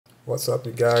What's up,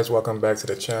 you guys? Welcome back to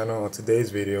the channel. On today's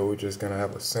video, we're just going to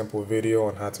have a simple video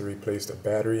on how to replace the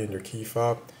battery in your key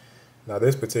fob. Now,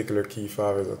 this particular key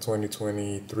fob is a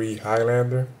 2023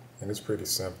 Highlander, and it's pretty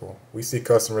simple. We see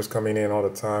customers coming in all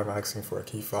the time asking for a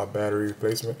key fob battery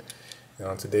replacement. And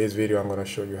on today's video, I'm going to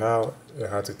show you how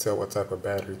to tell what type of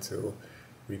battery to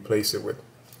replace it with.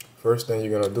 First thing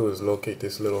you're going to do is locate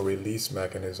this little release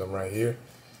mechanism right here,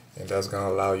 and that's going to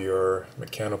allow your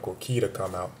mechanical key to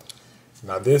come out.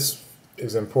 Now this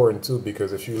is important too,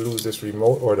 because if you lose this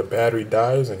remote or the battery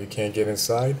dies and you can't get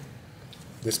inside,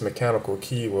 this mechanical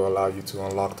key will allow you to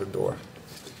unlock the door.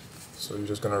 So you're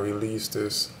just going to release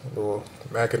this little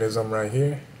mechanism right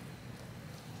here,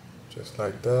 just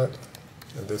like that,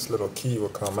 and this little key will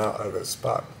come out of the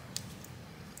spot.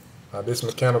 Now this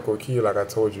mechanical key, like I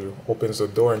told you, opens the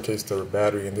door in case the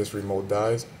battery in this remote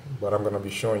dies, but I'm going to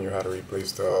be showing you how to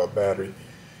replace the battery.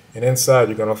 And inside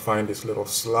you're going to find this little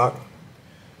slot.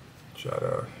 Try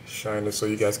to shine it so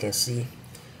you guys can see.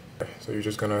 So you're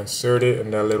just gonna insert it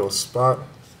in that little spot,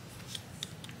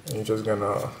 and you're just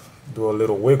gonna do a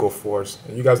little wiggle force.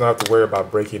 And you guys don't have to worry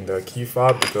about breaking the key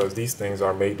fob because these things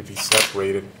are made to be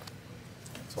separated.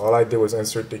 So all I did was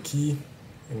insert the key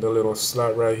in the little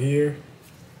slot right here.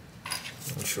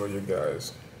 Let me show you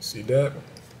guys. See that?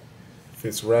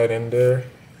 Fits right in there,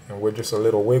 and with just a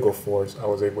little wiggle force, I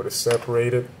was able to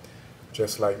separate it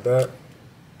just like that.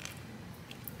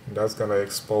 That's going to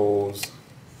expose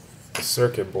the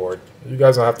circuit board. You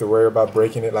guys don't have to worry about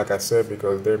breaking it, like I said,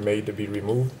 because they're made to be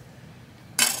removed.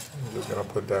 I'm just going to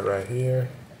put that right here.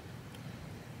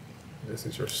 This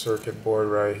is your circuit board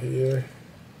right here.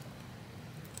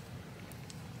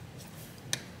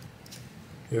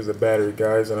 Here's the battery,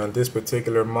 guys, and on this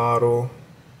particular model,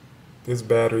 this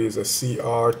battery is a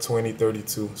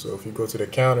CR2032. So if you go to the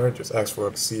counter, just ask for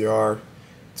a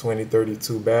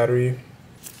CR2032 battery.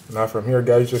 Now from here,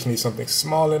 guys, you just need something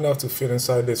small enough to fit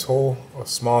inside this hole. A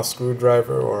small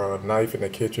screwdriver or a knife in the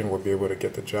kitchen will be able to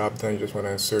get the job done. You just want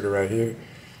to insert it right here.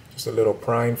 Just a little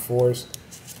prying force,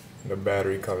 and the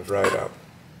battery comes right out.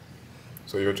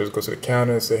 So you'll just go to the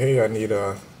counter and say, hey, I need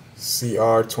a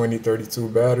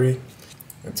CR2032 battery.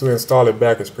 And to install it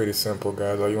back is pretty simple,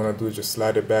 guys. All you want to do is just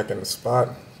slide it back in the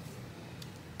spot.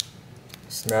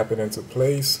 Snap it into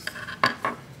place.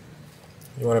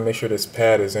 You want to make sure this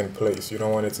pad is in place. You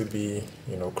don't want it to be,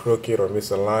 crooked or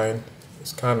misaligned.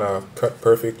 It's kind of cut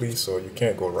perfectly, so you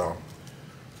can't go wrong.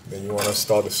 Then you want to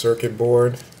install the circuit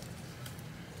board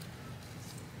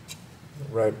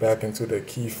right back into the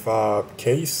key fob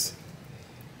case.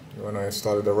 You want to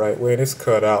install it the right way, and it's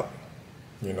cut out,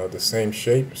 the same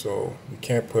shape, so you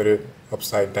can't put it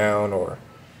upside down or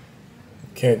you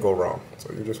can't go wrong.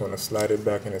 So you just want to slide it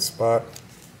back in its spot.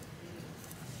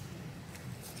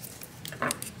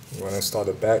 You want to install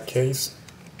the back case.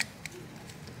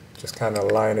 Just kind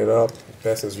of line it up as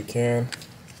best as you can.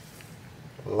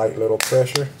 Light little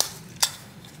pressure.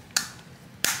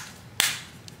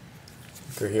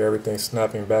 You can hear everything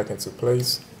snapping back into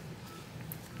place.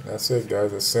 That's it,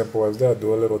 guys. As simple as that.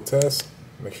 Do a little test.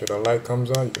 Make sure the light comes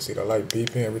on. You can see the light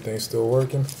beeping. Everything's still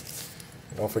working.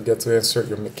 And don't forget to insert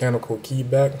your mechanical key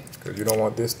back, because you don't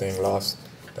want this thing lost.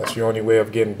 That's your only way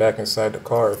of getting back inside the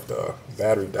car if the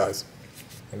battery dies.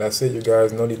 And that's it, you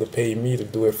guys. No need to pay me to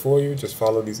do it for you. Just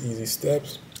follow these easy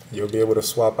steps. You'll be able to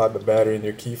swap out the battery in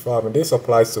your key fob. And this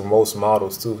applies to most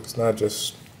models too. It's not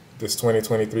just this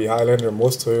 2023 Highlander.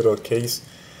 Most Toyota case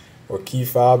or key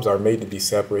fobs are made to be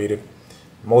separated.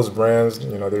 Most brands,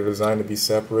 they're designed to be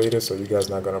separated, so you guys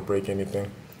are not going to break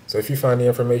anything. So if you find the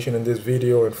information in this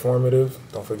video informative,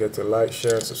 don't forget to like,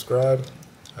 share, and subscribe.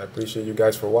 I appreciate you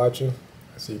guys for watching.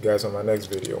 I'll see you guys on my next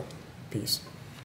video. Peace.